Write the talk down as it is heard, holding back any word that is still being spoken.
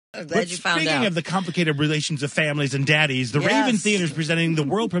I'm glad you found out. Speaking of the complicated relations of families and daddies, the Raven Theater is presenting the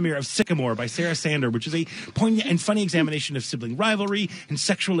world premiere of Sycamore by Sarah Sander, which is a poignant and funny examination of sibling rivalry and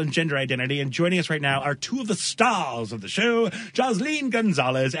sexual and gender identity. And joining us right now are two of the stars of the show, Jaslene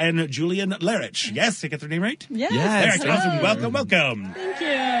Gonzalez and Julian Larach. Yes, I get their name right? Yes. Very awesome. Welcome. Thank you.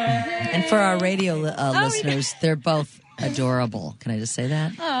 And for our radio listeners, they're both adorable. Can I just say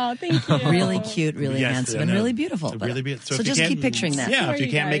that? Oh, thank you. Really cute, really handsome, and really beautiful. Really beautiful. So just keep picturing that. Yeah, if you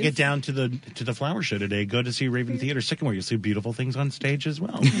can't make it down to the flower show today, go to see Raven Theater Sycamore. You'll see beautiful things on stage as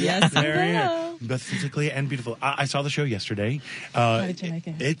well. Yes, both physically and beautiful. I saw the show yesterday. How did you like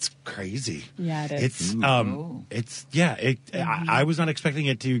it? It's crazy. Yeah, it is. I was not expecting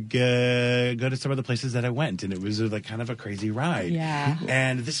it to go to some of the places that I went, and it was like kind of a crazy ride. Yeah.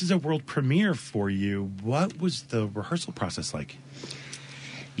 And this is a world premiere for you. What was the rehearsal process like?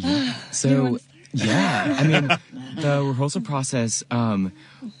 I mean, the rehearsal process,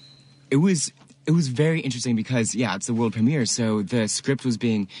 it was very interesting because, it's the world premiere, so the script was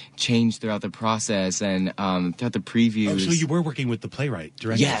being changed throughout the process and throughout the previews. Oh, so you were working with the playwright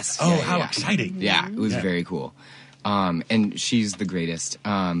directly? Yes. Oh, how exciting. Yeah, it was very cool. And she's the greatest.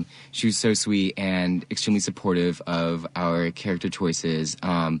 She was so sweet and extremely supportive of our character choices.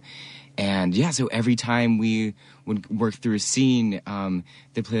 So every time we would work through a scene,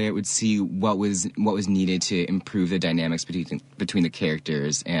 the player would see what was needed to improve the dynamics between the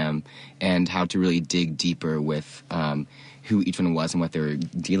characters, and how to really dig deeper with who each one was and what they were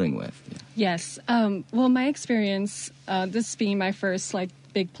dealing with. Yeah. Yes. Well, my experience, this being my first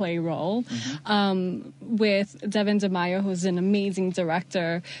big play role, with Devin DeMaio, who's an amazing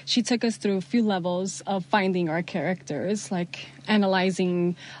director. She took us through a few levels of finding our characters, like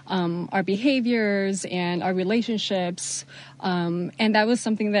analyzing our behaviors and our relationships. And that was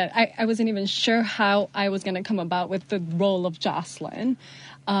something that I wasn't even sure how I was going to come about with the role of Jaslene.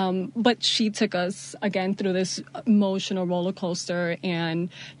 But she took us, again, through this emotional roller coaster and,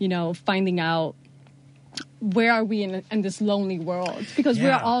 finding out where are we in this lonely world? Because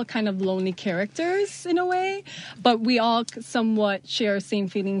we're all kind of lonely characters in a way, but we all somewhat share same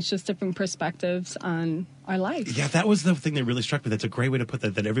feelings, just different perspectives on our life. Yeah, that was the thing that really struck me. That's a great way to put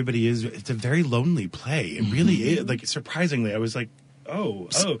that everybody it's a very lonely play. It really is. Surprisingly, I was like, oh.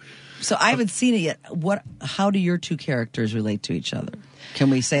 So I haven't seen it yet. How do your two characters relate to each other? Can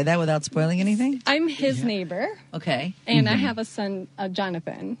we say that without spoiling anything? I'm his neighbor. Okay. And I have a son,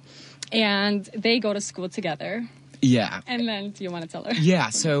 Jonathan. And they go to school together. Yeah. And then, do you want to tell her? Yeah,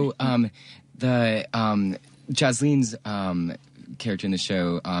 so the Jaslene's character in the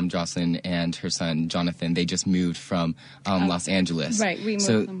show, Jocelyn, and her son, Jonathan, they just moved from Los Angeles. Right, we moved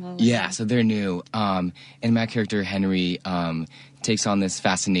from Los Angeles. Yeah, so they're new. And my character, Henry, takes on this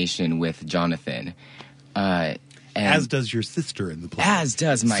fascination with Jonathan. As does your sister in the play. As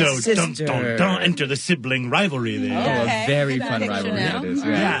does my sister. So don't enter the sibling rivalry there. Oh, a very fun rivalry that is.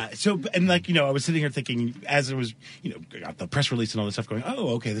 Right? Yeah. So, and I was sitting here thinking, as it was, got the press release and all this stuff going,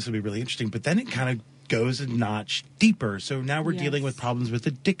 oh, okay, this will be really interesting. But then it kind of goes a notch deeper. So now we're dealing with problems with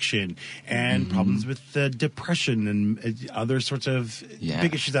addiction and problems with depression and other sorts of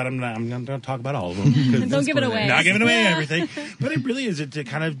big issues that I'm going to talk about all of them. Don't give it away. Not giving away everything. But it really is to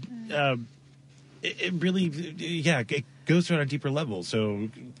kind of... It really, it goes on a deeper level. So,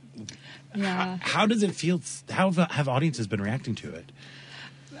 how does it feel? How have audiences been reacting to it?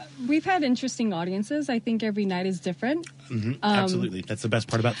 We've had interesting audiences. I think every night is different. Mm-hmm. Absolutely. That's the best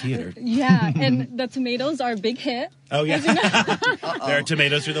part about theater. Yeah, and the tomatoes are a big hit. Oh, yeah. There are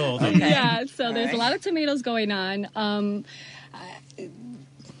tomatoes through the whole thing. Okay. Yeah, so there's a lot of tomatoes going on.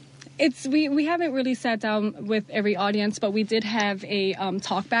 We haven't really sat down with every audience, but we did have a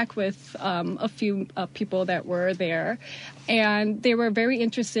talk back with a few people that were there, and they were very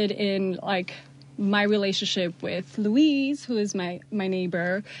interested in my relationship with Louise, who is my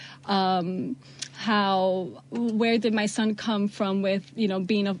neighbor. Where did my son come from with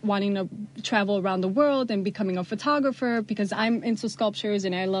wanting to travel around the world and becoming a photographer, because I'm into sculptures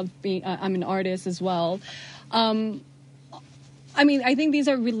and I love being I'm an artist as well. I think these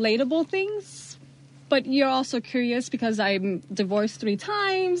are relatable things, but you're also curious because I'm divorced 3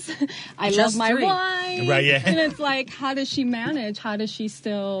 times. I love my wife. Right, yeah. And it's how does she manage? How does she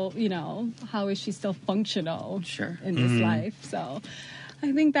still, how is she still functional in this life? So,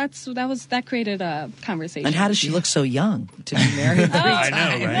 I think that created a conversation. And how does she look so young to be married 3 I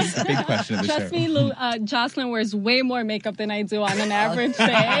times? know, right? It's a big question of the Trust show. me, Jocelyn wears way more makeup than I do on an average day.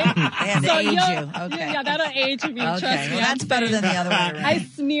 They had to age you. Okay. Yeah, that'll age me. Okay, Trust me. well, that's better than the other way around. I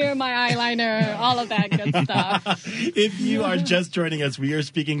smear my eyeliner, all of that good stuff. If you are just joining us, we are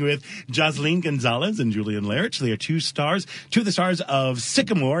speaking with Jaslene Gonzalez and Julian Larach. They are two of the stars of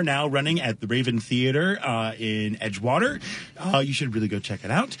Sycamore, now running at the Raven Theater in Edgewater. You should really go check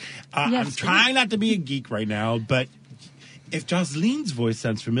it out. Yes, I'm trying not to be a geek right now, but if Joslene's voice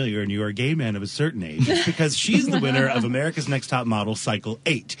sounds familiar and you are a gay man of a certain age, it's because she's the winner of America's Next Top Model Cycle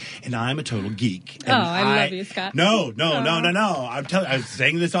 8, and I'm a total geek. And I love you, Scott. No. I was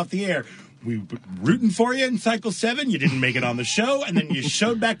saying this off the air. We were rooting for you in Cycle 7. You didn't make it on the show, and then you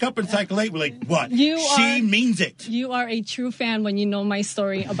showed back up in Cycle 8. We're like, what? She means it. You are a true fan when you know my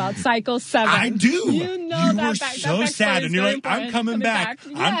story about Cycle 7. I do. You know you that were back, so that sad, and you're like, I'm coming back.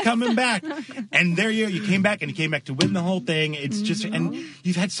 Yes. I'm coming back. And there you came back, and you came back to win the whole thing. It's just, and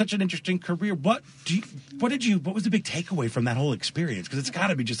you've had such an interesting career. What was the big takeaway from that whole experience? Because it's got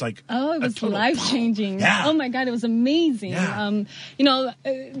to be just like, it was life-changing. Yeah. Oh my God, it was amazing. Yeah.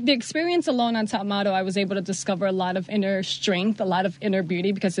 The experience alone on Top Model, I was able to discover a lot of inner strength, a lot of inner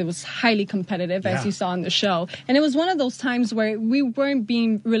beauty, because it was highly competitive, as you saw on the show. And it was one of those times where we weren't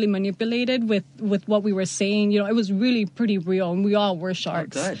being really manipulated with what we were saying. It was really pretty real, and we all were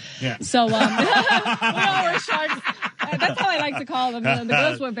sharks. Oh, good. Yeah. So we all were sharks. That's how I like to call them. The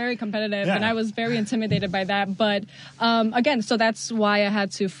girls were very competitive, and I was very intimidated by that. But again, so that's why I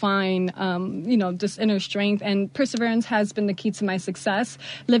had to find, this inner strength, and perseverance has been the key to my success.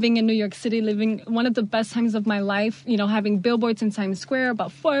 Living in New York City, living one of the best times of my life, having billboards in Times Square,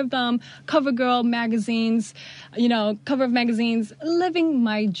 about 4 of them, CoverGirl magazines, cover of magazines, living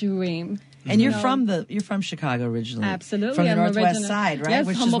my dream. And you're from Chicago originally. Absolutely. From the I'm Northwest original. side, right? Yes,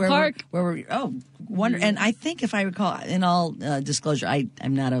 Which Humboldt is Park. where we're and I think if I recall, in all disclosure, I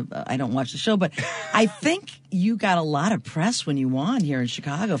don't watch the show, but I think you got a lot of press when you won here in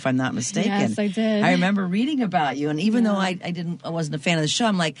Chicago, if I'm not mistaken. Yes, I did. I remember reading about you, and even though I wasn't a fan of the show,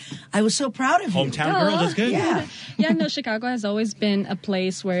 I'm like, I was so proud of you. Hometown girl, that's good. Yeah. Yeah, no, Chicago has always been a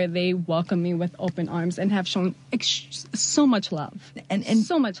place where they welcome me with open arms and have shown so much love. And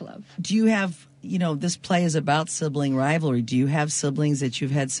so much love. Do you have, this play is about sibling rivalry. Do you have siblings that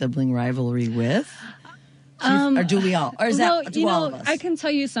you've had sibling rivalry with? Or do we all? Or is that all of us? I can tell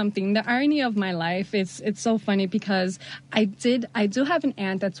you something. The irony of my life, it's so funny because I do have an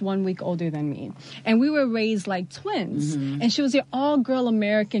aunt that's 1 week older than me. And we were raised like twins. Mm-hmm. And she was the all-girl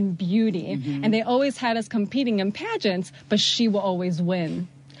American beauty. Mm-hmm. And they always had us competing in pageants, but she will always win.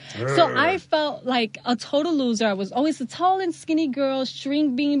 So I felt like a total loser. I was always the tall and skinny girl,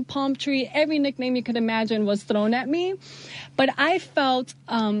 string bean, palm tree, every nickname you could imagine was thrown at me. But I felt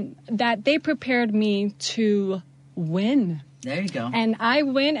that they prepared me to win. There you go. And I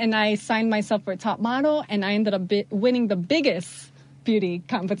win, and I signed myself for Top Model, and I ended up winning the biggest beauty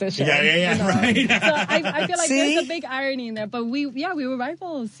competition. Yeah, right. So I feel like See? there's a big irony in there. But we were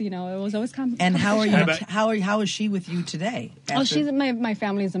rivals. It was always And how are competition. you? How is she with you today? Oh, my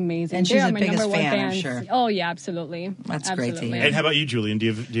family is amazing. And They she's are the my biggest number one fan, I'm fans. sure. Oh yeah, absolutely. That's great to Absolutely. hear. And how about you, Julian? Do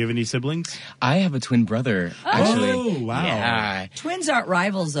you have any siblings? I have a twin brother, actually. Oh, wow. Yeah. Twins aren't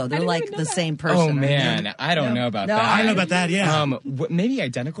rivals, though. They're didn't like even know the that. same person. Oh, man. I don't know about that. I don't know about that, yeah. Maybe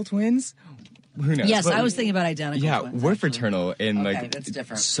identical twins? Who knows? Yes, But- I was thinking about identical Yeah, twins. we're actually. fraternal in Okay, that's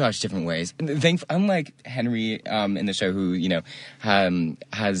different. such different ways. Unlike Henry in the show, who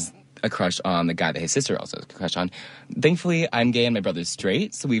has a crush on the guy that his sister also has a crush on. Thankfully, I'm gay and my brother's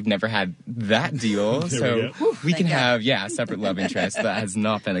straight, so we've never had that deal. There we can God. have separate love interests. That has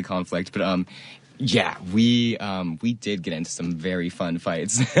not been a conflict, but yeah, we did get into some very fun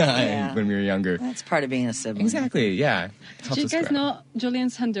fights when we were younger. That's part of being a sibling. Exactly, yeah. Do you guys know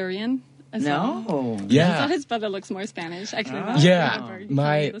Julian's Honduran? as well? No. Yeah. So his brother looks more Spanish. I can Yeah, remember you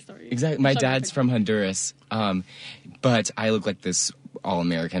telling me the story. my Show me dad's the from Honduras, but I look like this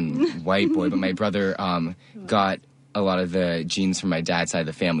all-American white boy. But my brother got a lot of the genes from my dad's side of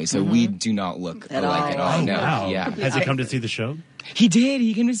the family, so we do not look alike at all. Oh, No, wow. yeah, Has he come to see the show? he did.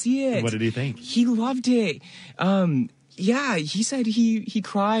 He came to see it. What did he think? He loved it. Yeah, he said he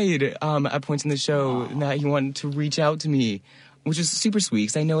cried at points in the show that he wanted to reach out to me, which is super sweet,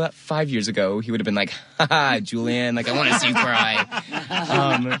 because I know that 5 years ago he would have been like, haha, Julian, like, I want to see you cry.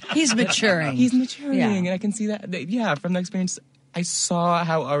 He's maturing. He's maturing, Yeah. and I can see that. Yeah, from the experience, I saw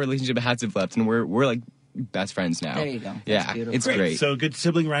how our relationship has developed, and we're like best friends now. There you go. That's Yeah, beautiful. it's great. So good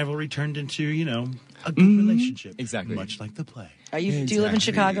sibling rivalry turned into, a good relationship. Exactly. Much like the play. Do you live in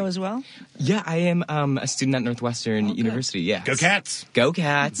Chicago as well? Yeah, I am a student at Northwestern University. Yeah. Go Cats. Go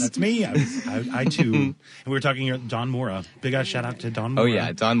Cats. That's me. I too. And we were talking here, Don Mora. Big shout out to Don Mora. Oh,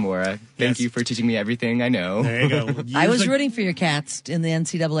 yeah, Don Mora. Thank you for teaching me everything I know. There you go. I was rooting for your Cats in the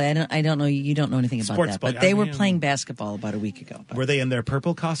NCAA. I don't know. You don't know anything about Sports, that. But they were playing basketball about a week ago. Were they in their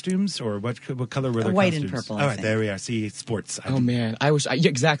purple costumes? Or what color were their white costumes? and purple, All right, there we are. See, sports. Man. I wish I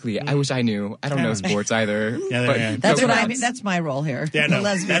knew. I don't know sports either. Yeah, that's what I mean. That's my role here. Yeah, no.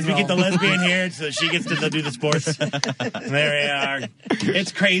 As we get the lesbian here, so she gets to do the sports. There we are.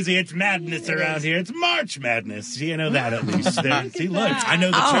 It's crazy. It's madness around here. It's March Madness. You know that at least. See, look, I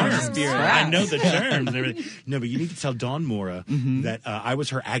know the terms. I know the terms. No, but you need to tell Dawn Mora that I was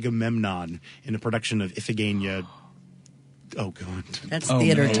her Agamemnon in a production of Iphigenia. Oh, God. That's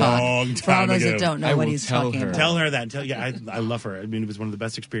theater talk. For all those that don't know what he's talking about. Tell her that. I love her. I mean, it was one of the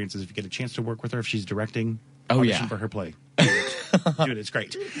best experiences. If you get a chance to work with her, if she's directing, audition for her play. Dude, it's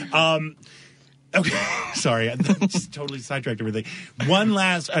great. Okay, sorry, I just totally sidetracked everything. One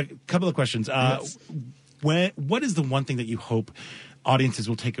last couple of questions. What is the one thing that you hope audiences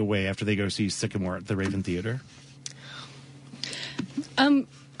will take away after they go see Sycamore at the Raven Theater?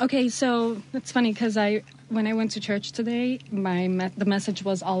 Okay, so it's funny because when I went to church today, the message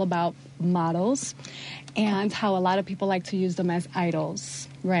was all about models and how a lot of people like to use them as idols,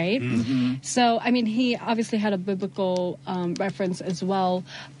 right? Mm-hmm. So, I mean, he obviously had a biblical reference as well,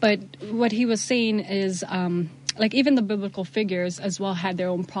 but what he was saying is, like, even the biblical figures as well had their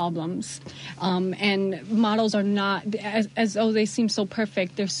own problems. And models are not, as though they seem so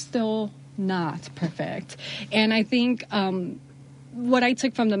perfect, they're still not perfect. And I think what I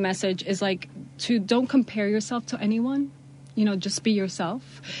took from the message is, like, to don't compare yourself to anyone, just be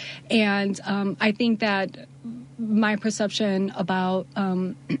yourself. And I think that my perception about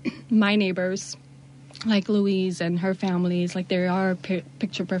my neighbors, like Louise and her families, like they are a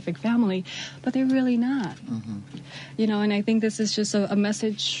picture perfect family, but they're really not. Mm-hmm. And I think this is just a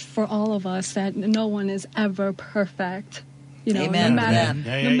message for all of us that no one is ever perfect. Amen.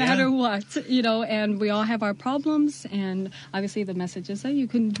 No matter what, and we all have our problems, and obviously the message is that you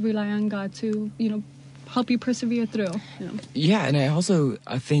can rely on God to, help you persevere through. Yeah, and I also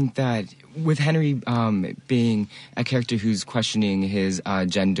think that with Henry being a character who's questioning his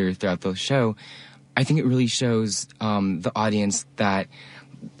gender throughout the show, I think it really shows the audience that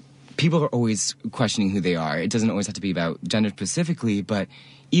people are always questioning who they are. It doesn't always have to be about gender specifically, but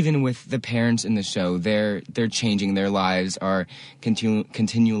even with the parents in the show, they're changing. Their lives are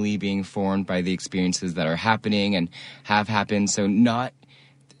continually being formed by the experiences that are happening and have happened. So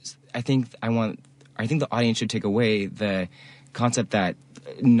I think the audience should take away the concept that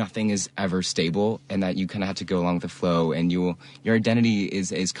nothing is ever stable and that you kind of have to go along with the flow, and your identity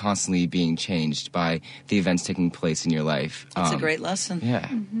is constantly being changed by the events taking place in your life. That's a great lesson. Yeah.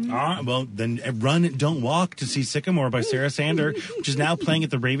 Mm-hmm. All right, well, then run, don't walk to see Sycamore by Sarah Sander, which is now playing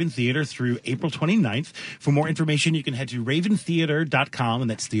at the Raven Theater through April 29th. For more information, you can head to raventheater.com, and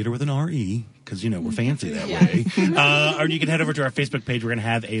that's theater with an R-E, because, we're fancy that way. Or you can head over to our Facebook page. We're going to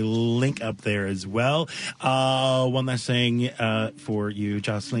have a link up there as well. One last thing for you,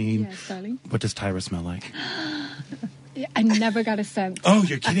 Jaslene. Yes, darling. What does Tyra smell like? I never got a scent. Oh,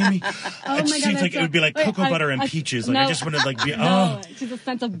 you're kidding me? Oh It my God, seems like it would be like cocoa butter and peaches. Like, I just want to be. No, she's a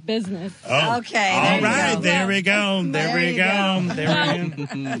sense of business. Oh. Okay. All right. There we go. There we go.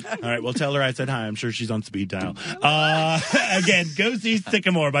 All right. Well, tell her I said hi. I'm sure she's on speed dial. Again, go see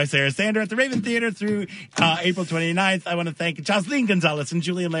Sycamore by Sarah Sander at the Raven Theater through April 29th. I want to thank Jaslene Gonzalez and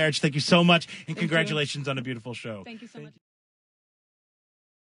Julian Larach. Thank you so much, and congratulations on a beautiful show. Thank you so much.